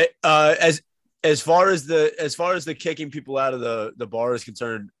 But as far as the kicking people out of the bar is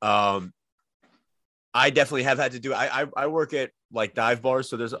concerned, I definitely have had to do. I work at like dive bars,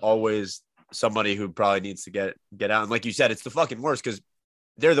 so there's always somebody who probably needs to get out. And like you said, it's the fucking worst because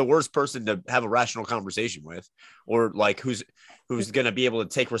they're the worst person to have a rational conversation with, or like who's going to be able to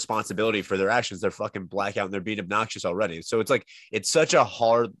take responsibility for their actions. They're fucking blackout and they're being obnoxious already. So it's like, it's such a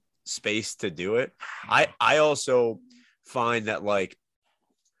hard space to do it. I also find that like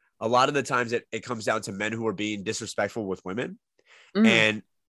a lot of the times it comes down to men who are being disrespectful with women. And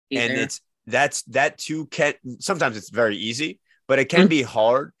that too can, sometimes it's very easy, but it can be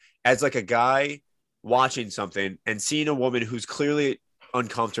hard as like a guy watching something and seeing a woman who's clearly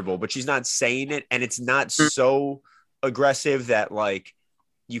uncomfortable, but she's not saying it, and it's not so aggressive that like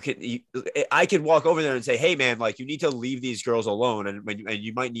I could walk over there and say, hey man, like you need to leave these girls alone, and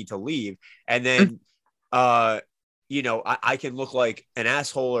you might need to leave, and then I can look like an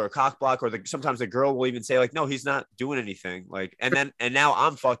asshole or a cock block, or sometimes the girl will even say like, no, he's not doing anything, like, and now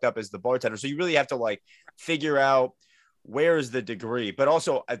I'm fucked up as the bartender. So you really have to like figure out where is the degree. But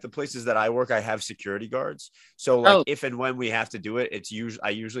also at the places that I work, I have security guards. So like if and when we have to do it, I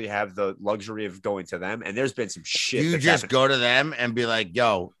usually have the luxury of going to them. And there's been some shit. You just go to them and be like,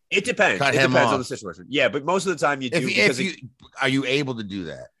 yo, it depends. It depends on the situation. Yeah. But most of the time you do. Are you able to do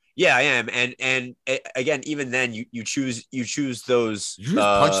that? Yeah, I am. And again, even then you choose those. You just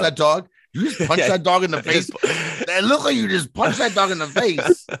punch that dog. You just punch that dog in the face. It looked like you just punched that dog in the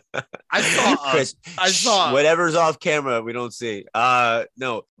face. I saw whatever's off camera. We don't see.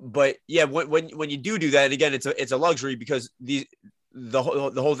 No, but yeah, when you do that, and again, it's a luxury because the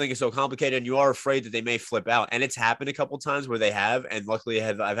whole thing is so complicated, and you are afraid that they may flip out. And it's happened a couple times where they have, and luckily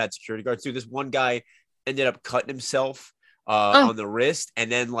I've had security guards too. This one guy ended up cutting himself on the wrist,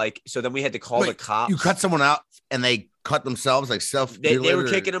 and then then we had to call the cops. You cut someone out and they cut themselves, like self. They were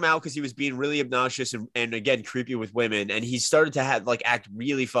kicking him out because he was being really obnoxious and again creepy with women, and he started to have act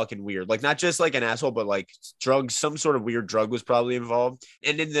really fucking weird, like not just like an asshole, but like drugs, some sort of weird drug was probably involved.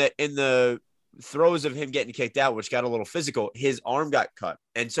 And in the throes of him getting kicked out, which got a little physical, his arm got cut.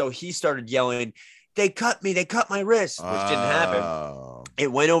 And so he started yelling, "They cut me. They cut my wrist," which didn't happen.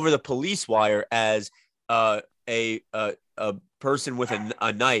 It went over the police wire as a person with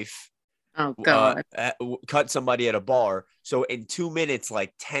a knife cut somebody at a bar. So in 2 minutes,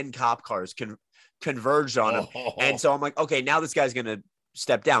 like 10 cop cars converged on him. And so I'm like, okay, now this guy's going to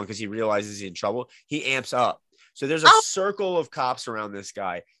step down because he realizes he's in trouble. He amps up. So there's a circle of cops around this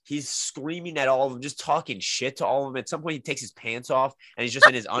guy. He's screaming at all of them, just talking shit to all of them. At some point, he takes his pants off and he's just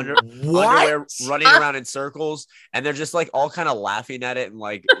in his underwear running around in circles. And they're just like all kind of laughing at it and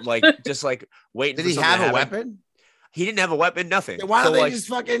like just like waiting. Did he have a weapon? He didn't have a weapon, nothing. Why don't they just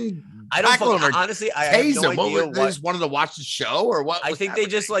fucking I don't fucking, honestly, I have no idea. They just wanted to watch the show or what? I think they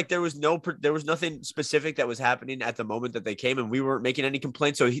just like, there was nothing specific that was happening at the moment that they came and we weren't making any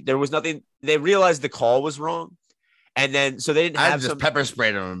complaints. So there was nothing. They realized the call was wrong. And then, so they didn't have just pepper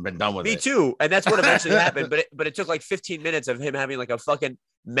sprayed him and been done with it. Me too. And that's what eventually happened. But it took like 15 minutes of him having like a fucking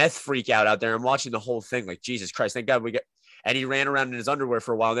meth freak out there and watching the whole thing. Like, Jesus Christ, thank God and he ran around in his underwear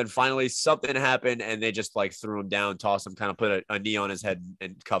for a while. And then finally something happened and they just like threw him down, tossed him, kind of put a knee on his head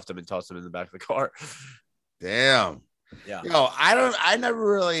and cuffed him and tossed him in the back of the car. Damn. Yeah. I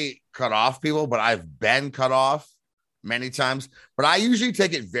never really cut off people, but I've been cut off many times, but I usually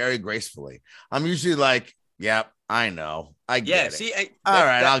take it very gracefully. I'm usually like, yep. I know. I get it. See, all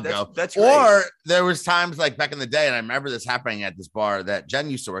right, I'll go. That's great. Or there was times like back in the day, and I remember this happening at this bar that Jen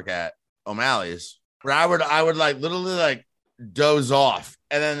used to work at, O'Malley's, where I would like literally like doze off,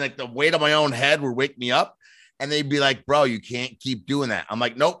 and then like the weight of my own head would wake me up, and they'd be like, "Bro, you can't keep doing that." I'm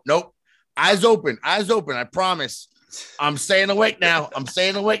like, "Nope. Eyes open. I promise. I'm staying awake now.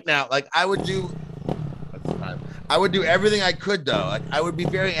 Like I would do everything I could though. Like I would be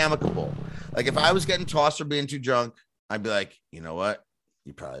very amicable. Like if I was getting tossed or being too drunk, I'd be like, you know what?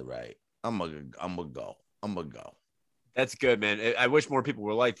 You're probably right. I'm gonna go. That's good, man. I wish more people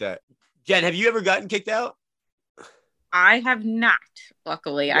were like that. Jen, have you ever gotten kicked out? I have not.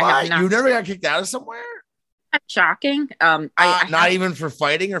 Luckily, Why? I have not. You never got kicked out of somewhere? That's shocking. Not even for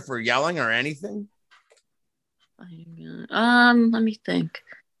fighting or for yelling or anything. Let me think.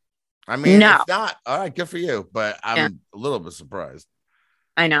 I mean, no. It's not. All right, good for you. But I'm a little bit surprised.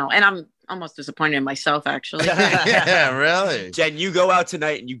 I know, and I'm almost disappointed in myself, actually. Yeah, really. Jen, you go out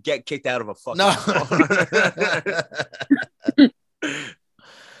tonight and you get kicked out of a fucking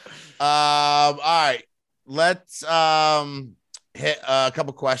all right. Let's hit a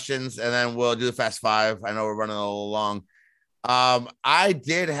couple questions and then we'll do the fast five. I know we're running a little long. I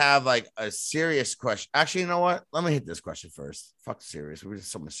did have like a serious question. Actually, you know what? Let me hit this question first. Fuck serious. We're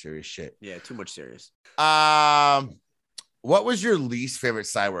just so much serious shit. Yeah, too much serious. What was your least favorite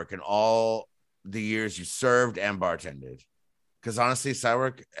side work in all the years you served and bartended? Because honestly, side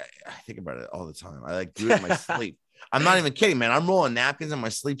work, I think about it all the time. I like do it in my sleep. I'm not even kidding, man. I'm rolling napkins in my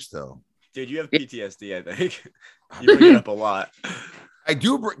sleep still. Dude, you have PTSD, I think. You bring it up a lot. I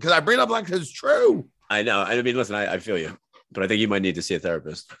do, because I bring it up like because it's true. I know. I mean, listen, I feel you. But I think you might need to see a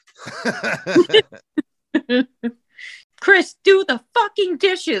therapist. Chris, do the fucking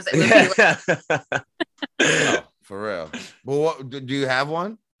dishes. Oh, for real. Well, what, do you have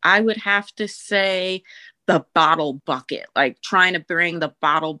one? I would have to say the bottle bucket, like trying to bring the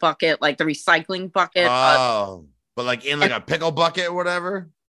bottle bucket, like the recycling bucket. Oh, but like in like a pickle bucket or whatever?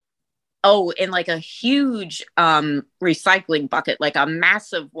 Oh, in like a huge recycling bucket, like a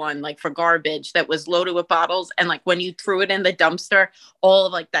massive one, like for garbage that was loaded with bottles. And like when you threw it in the dumpster, all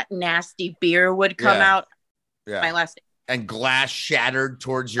of like that nasty beer would come out. Yeah. My last day. And glass shattered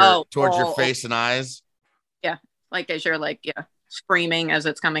towards your your face and eyes. Yeah. Like as you're like, screaming as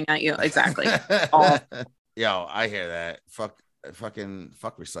it's coming at you. Exactly. Yo, I hear that. Fuck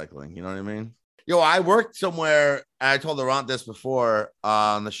recycling. You know what I mean? Yo, I worked somewhere. I told Laurent this before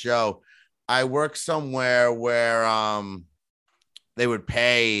on the show. I worked somewhere where they would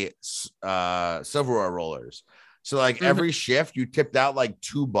pay silverware rollers. So like every shift you tipped out like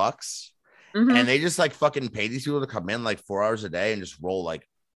 $2 and they just like fucking pay these people to come in like 4 hours a day and just roll like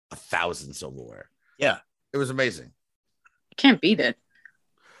 1,000 silverware. Yeah. It was amazing. Can't beat it.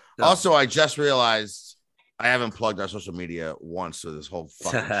 No. Also, I just realized I haven't plugged our social media once for this whole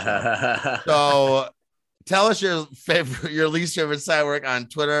fucking show. So tell us your least favorite side work on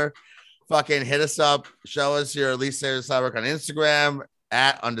Twitter. Fucking hit us up. Show us your least favorite side work on Instagram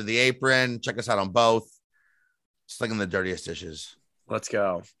at Under the Apron. Check us out on both. Slinging the dirtiest dishes. Let's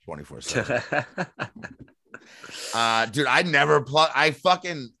go. 24/7. Dude, I never plug.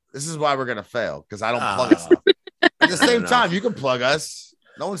 This is why we're gonna fail because I don't plug us. At the same time, you can plug us.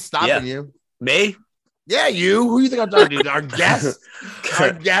 No one's stopping you. Me? Yeah, you. Who you think I'm talking to? Our guest.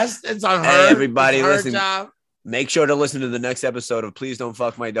 Our guest. It's on her. Hey, everybody, it's her listen. Job. Make sure to listen to the next episode of Please Don't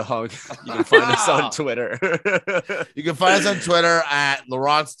Fuck My Dog. You can find us on Twitter. You can find us on Twitter at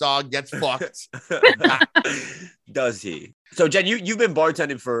Laurent's Dog Gets Fucked. Does he? So, Jen, you've been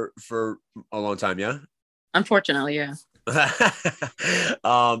bartending for a long time, yeah? Unfortunately, yeah.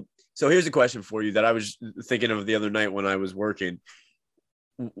 So here's a question for you that I was thinking of the other night when I was working.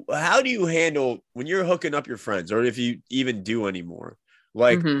 How do you handle when you're hooking up your friends, or if you even do anymore?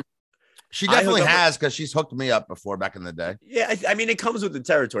 Like, she definitely has, because she's hooked me up before back in the day. Yeah, I mean, it comes with the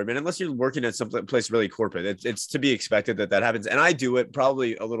territory, man. Unless you're working at some place really corporate, it's to be expected that happens. And I do it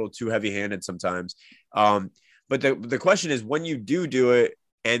probably a little too heavy-handed sometimes. But the question is, when you do it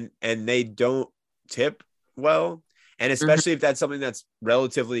and they don't tip well, and especially if that's something that's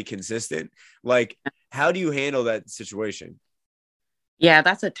relatively consistent, like, how do you handle that situation? Yeah,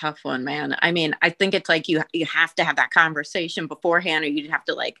 that's a tough one, man. I mean, I think it's like you have to have that conversation beforehand, or you'd have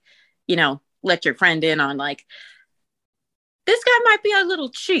to, like, you know, let your friend in on, like, this guy might be a little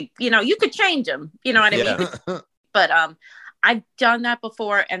cheap. You know, you could change him. You know what I mean? But I've done that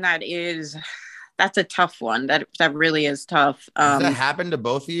before, and that's a tough one. That really is tough. Has that happened to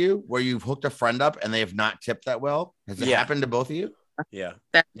both of you, where you've hooked a friend up and they have not tipped that well? Has it happened to both of you? Yeah.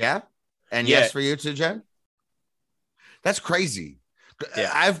 Yeah. And yes for you too, Jen? That's crazy.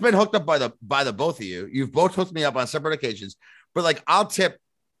 Yeah. I've been hooked up by the both of you. You've both hooked me up on separate occasions, but like, I'll tip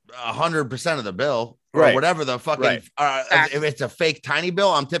 100% of the bill, or whatever the fucking if it's a fake tiny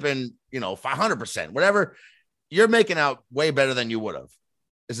bill, I'm tipping 500%, whatever. You're making out way better than you would have.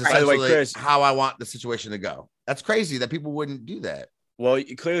 Is essentially how I want the situation to go. That's crazy that people wouldn't do that. Well,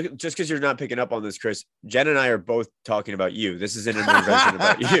 clearly, just because you're not picking up on this, Chris, Jen and I are both talking about you. This isn't an intervention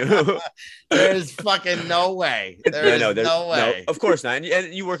about you. There's fucking no way. There's no way. No, of course not.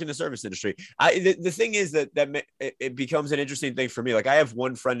 And you work in the service industry. The thing is that it becomes an interesting thing for me. Like, I have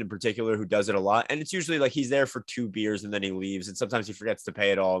one friend in particular who does it a lot, and it's usually like he's there for 2 beers and then he leaves, and sometimes he forgets to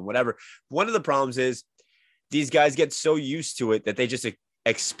pay it all and whatever. One of the problems is these guys get so used to it that they just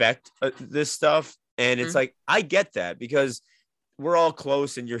expect this stuff, and it's like, I get that, because we're all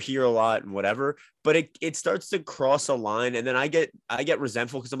close and you're here a lot and whatever, but it starts to cross a line, and then I get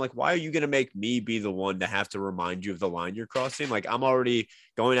resentful, because I'm like, why are you going to make me be the one to have to remind you of the line you're crossing? Like, I'm already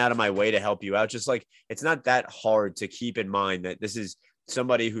going out of my way to help you out. Just like, it's not that hard to keep in mind that this is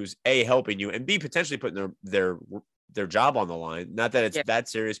somebody who's A, helping you, and B, potentially putting their job on the line. Not that it's that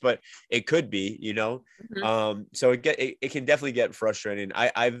serious, but it could be, so it can definitely get frustrating.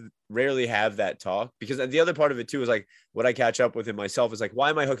 I've rarely have that talk, because the other part of it too is like, what I catch up with in myself is like, why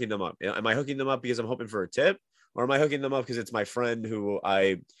am I hooking them up? Am I hooking them up because I'm hoping for a tip, or am I hooking them up because it's my friend who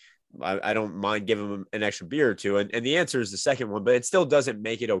I don't mind giving them an extra beer or two? And the answer is the second one, but it still doesn't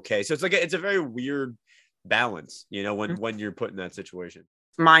make it okay. So it's like, it's a very weird balance, when you're put in that situation.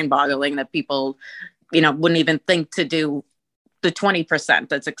 It's mind-boggling that people wouldn't even think to do the 20%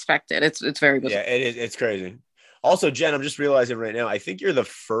 that's expected. It's very bizarre. Yeah, it is. It's crazy. Also, Jen, I'm just realizing right now, I think you're the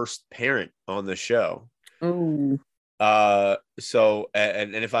first parent on the show. Ooh. So,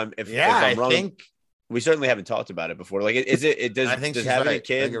 and if I'm wrong, we certainly haven't talked about it before. Like, does having a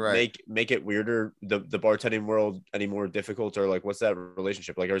kid make it weirder, the bartending world any more difficult, or like, what's that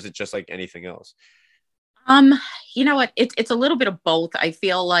relationship like, or is it just like anything else? You know what? It's a little bit of both. I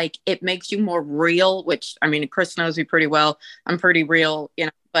feel like it makes you more real, which, I mean, Chris knows me pretty well. I'm pretty real,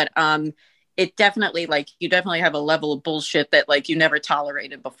 but, it definitely, like, you definitely have a level of bullshit that, like, you never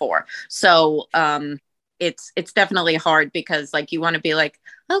tolerated before. So, it's definitely hard, because, like, you want to be like,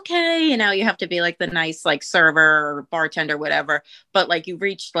 okay, you have to be like the nice, like, server or bartender, whatever. But like, you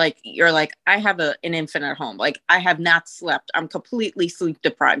reach, like, you're like, I have an infant at home. Like, I have not slept. I'm completely sleep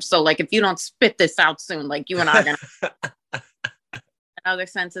deprived. So like, if you don't spit this out soon, like, you and I are going to, in other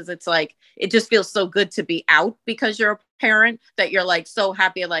senses, it's like, it just feels so good to be out because you're a parent, that you're like so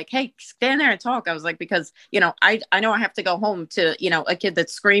happy, like, hey, stand there and talk. I was like, because, I know I have to go home to, a kid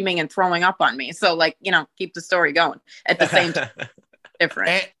that's screaming and throwing up on me. So like, keep the story going at the same time. Different.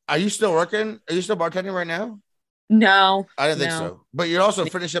 And are you still working? Are you still bartending right now? No, I didn't think so. But you're also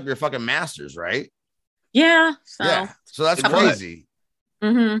finishing up your fucking masters, right? Yeah. So that's crazy.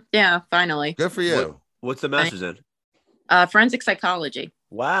 Yeah, finally. Good for you. What's the master's in? Forensic psychology.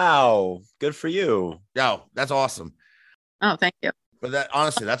 Wow, good for you. Yo, that's awesome. Oh, thank you. But that,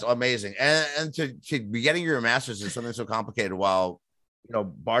 honestly, that's amazing. And to be getting your master's is something so complicated, while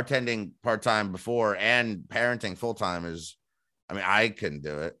bartending part-time before and parenting full-time is, I mean, I couldn't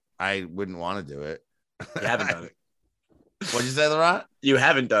do it. I wouldn't want to do it. You haven't done it. What'd you say, Laurent? You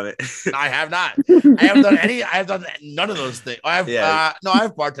haven't done it. I have not. I haven't done any. I have done none of those things. I've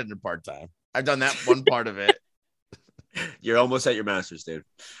bartended part-time. I've done that one part of it. You're almost at your master's, dude.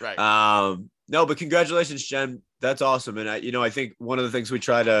 Right. No, but congratulations, Jen. That's awesome. And I think one of the things we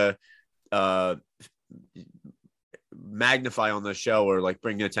try to magnify on the show or like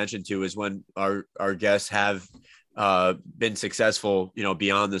bring attention to is when our guests have been successful,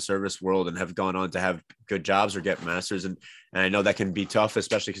 beyond the service world and have gone on to have good jobs or get masters. And I know that can be tough,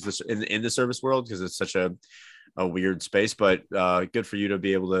 especially because in the service world, because it's such a weird space, but good for you to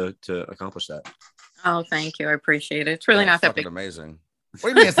be able to accomplish that. Oh, thank you. I appreciate it. It's really not that big. Amazing. What do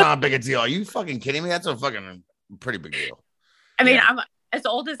you mean it's not a big a deal? Are you fucking kidding me? That's a fucking pretty big deal. I mean, I'm as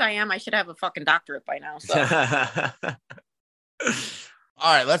old as I am. I should have a fucking doctorate by now. So.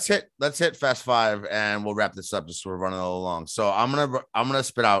 All right, let's hit Fast Five, and we'll wrap this up. Just so we're running a little long. So I'm gonna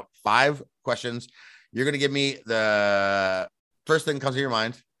spit out 5 questions. You're gonna give me the first thing that comes to your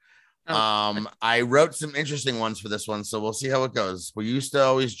mind. Oh. I wrote some interesting ones for this one, so we'll see how it goes. We used to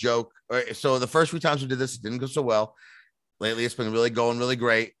always joke. So the first few times we did this, it didn't go so well. Lately, it's been going really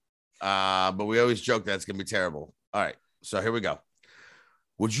great. But we always joke that it's gonna be terrible. All right, so here we go.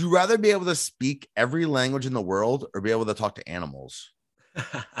 Would you rather be able to speak every language in the world or be able to talk to animals?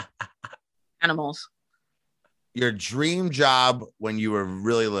 Animals. Your dream job when you were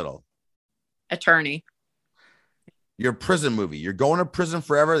really little? Attorney. Your prison movie. You're going to prison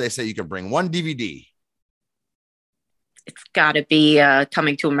forever. They say you can bring 1 DVD. It's got to be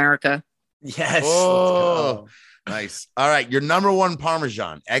Coming to America. Yes. Oh, nice. All right. Your number 1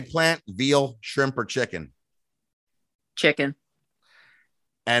 Parmesan: eggplant, veal, shrimp, or chicken? Chicken.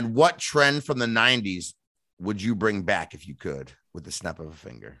 And what trend from the 90s would you bring back if you could with the snap of a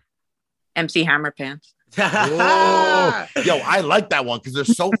finger? MC Hammer pants. Oh, yo, I like that one because they're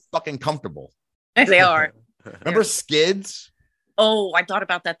so fucking comfortable. They are. Remember Skids? Oh, I thought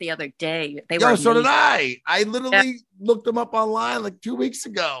about that the other day. Yo, were so did I. I literally looked them up online like 2 weeks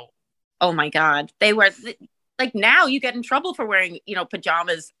ago. Oh my God. They were like, now you get in trouble for wearing,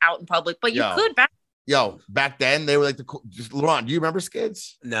 pajamas out in public, but you could back. Yo, back then they were like Laurent, do you remember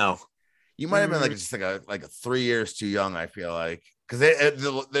Skids? No. You might have been like just like a 3 years too young, I feel like, because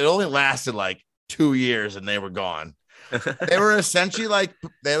they only lasted like 2 years and they were gone. They were essentially like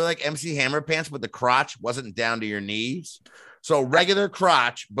MC Hammer pants, but the crotch wasn't down to your knees. So regular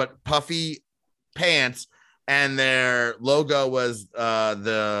crotch, but puffy pants, and their logo was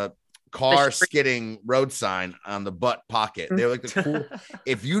the car skidding road sign on the butt pocket. They were like the cool.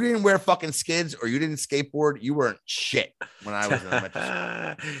 If you didn't wear fucking skids or you didn't skateboard, you weren't shit when I was in elementary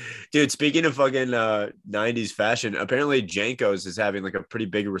school. Dude, speaking of fucking 90s fashion, apparently Jankos is having like a pretty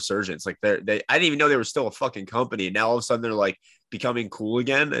big resurgence. Like I didn't even know they were still a fucking company. And now all of a sudden they're like becoming cool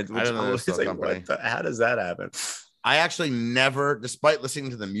again. And I don't know. It's like, how does that happen? I actually never, despite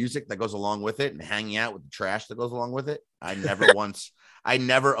listening to the music that goes along with it and hanging out with the trash that goes along with it, I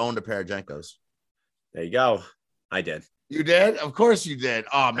never owned a pair of Jankos. There you go. I did. You did? Of course you did.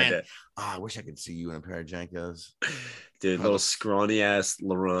 Oh, man. I wish I could see you in a pair of Jankos. Dude, little scrawny ass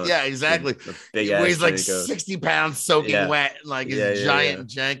Laurent. Yeah, exactly. Big he weighs like 60 pounds soaking wet, like his giant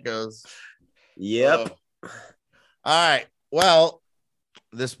Jankos. Yep. All right. Well,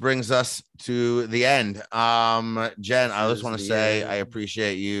 this brings us to the end. Jen, I just want to say I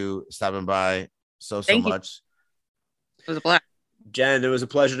appreciate you stopping by so much. It was a blast. Jen, it was a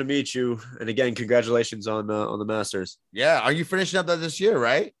pleasure to meet you. And again, congratulations on the Masters. Yeah. Are you finishing up that this year,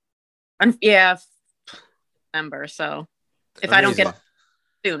 right? Yeah. December. So if I don't get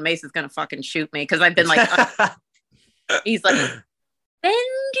soon, Mace is going to fucking shoot me. Cause I've been like, he's like, when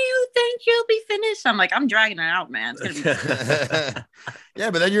do you think you'll be finished? I'm like, I'm dragging it out, man. It's gonna be yeah,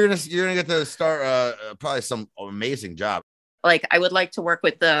 but then you're gonna get to start probably some amazing job. Like, I would like to work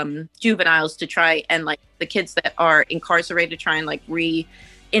with juveniles to try and like the kids that are incarcerated, try and like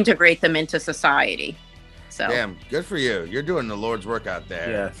reintegrate them into society. So damn, good for you. You're doing the Lord's work out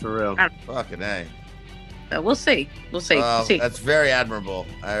there. Yeah, for real. Fucking A. So we'll see. We'll see. That's very admirable.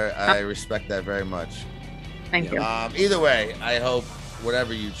 I respect that very much. Thank you. Either way, I hope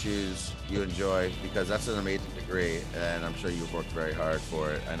whatever you choose, you enjoy, because that's an amazing degree, and I'm sure you've worked very hard for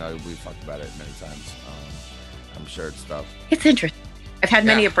it. I know we've talked about it many times. I'm sure it's tough. It's interesting. I've had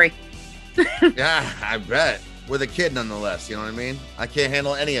many a break. Yeah, I bet. With a kid, nonetheless. You know what I mean? I can't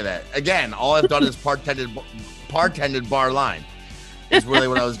handle any of that. Again, all I've done is bartended bar line. Is really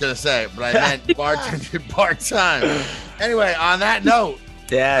what I was gonna say, but I meant bartended part-time. Anyway, on that note,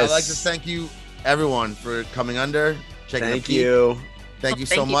 yes, I'd like to thank you, everyone, for coming under. Thank you. Thank you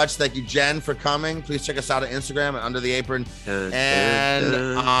so much. Thank you, Jen, for coming. Please check us out on Instagram at Under the Apron and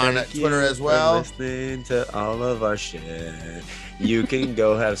on Twitter as well. Listening to all of our shit. You can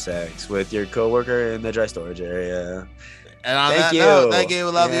go have sex with your coworker in the dry storage area. And on that note, thank you.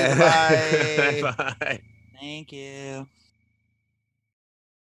 Love you. Bye. Thank you.